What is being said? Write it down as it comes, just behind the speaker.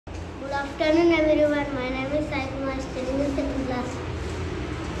afternoon, everyone. My name is Sai Kumar, studying in second class.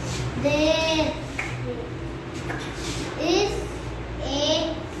 There is a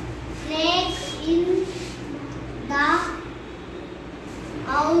snake in the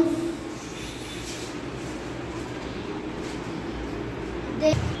house.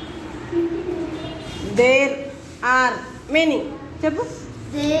 There are many. Cheppu.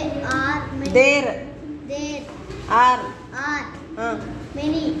 There are many. There are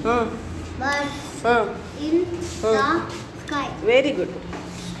many birds in the sky. Very good.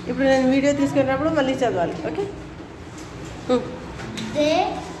 ఇప్పుడు నేను video తీసుకున్నప్పుడు మళ్ళీ చదవాలి. Okay.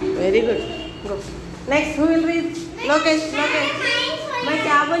 Very good. Go next. Who will read? Lokesh. मैं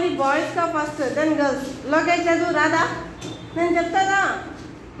क्या बोली? Boys का first, then girls. Lokesh चदू. Radha నేను చెప్తాదా?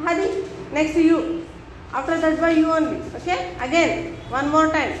 Hari. Next you. After that by you only. okay, again one more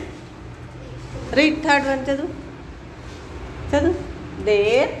time. read third one. చదు.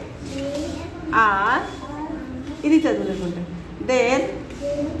 there are, ఇది చదువుకుంటే, there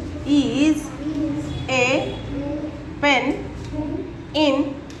is a pen in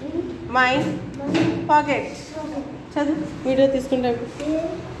my pocket. చదువు. Video తీసుకుంటాం.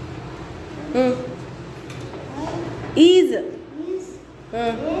 is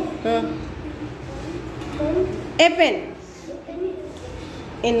a pen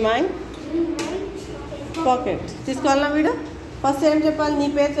in my pocket. తీసుకోవాలన్నా video? First ఏం చెప్పాలి? నీ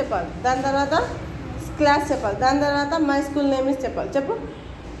పేరు చెప్పాలి, దాని తర్వాత క్లాస్ చెప్పాలి, దాని తర్వాత మై స్కూల్ నేమ్ ఇస్ చెప్పాలి. చెప్పు.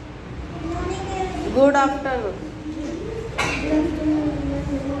 Good afternoon.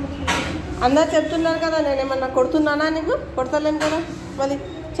 అందరు చెప్తున్నారు కదా, నేను ఏమన్నా కొడుతున్నానా? నీకు కొడతలేను కదా. మళ్ళీ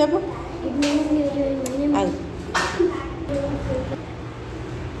చెప్పు. అది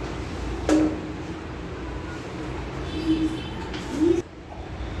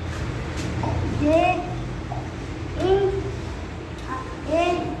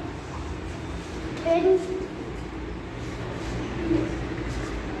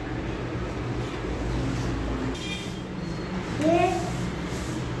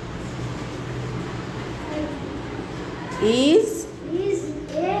is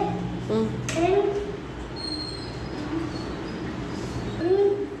a pen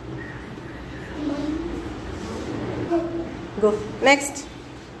go next.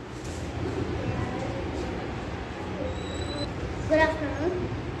 Good afternoon.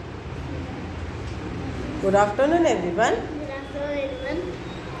 Good afternoon everyone. Good afternoon, everyone.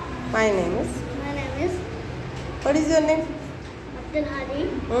 My name is. What is your name? Abdul Hadi.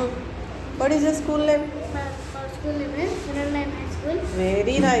 What is your school name? Our school name is Sunderland High School.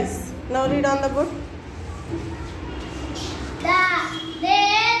 Very nice. Now read on the board. There are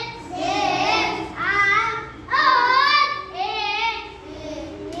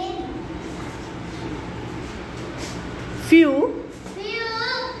few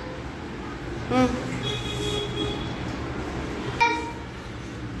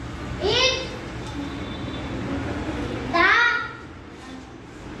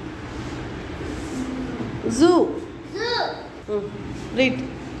zoo. Read.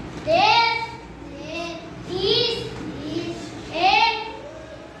 There is a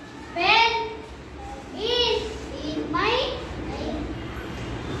pen in my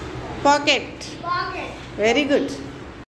Pocket. pocket. Very good.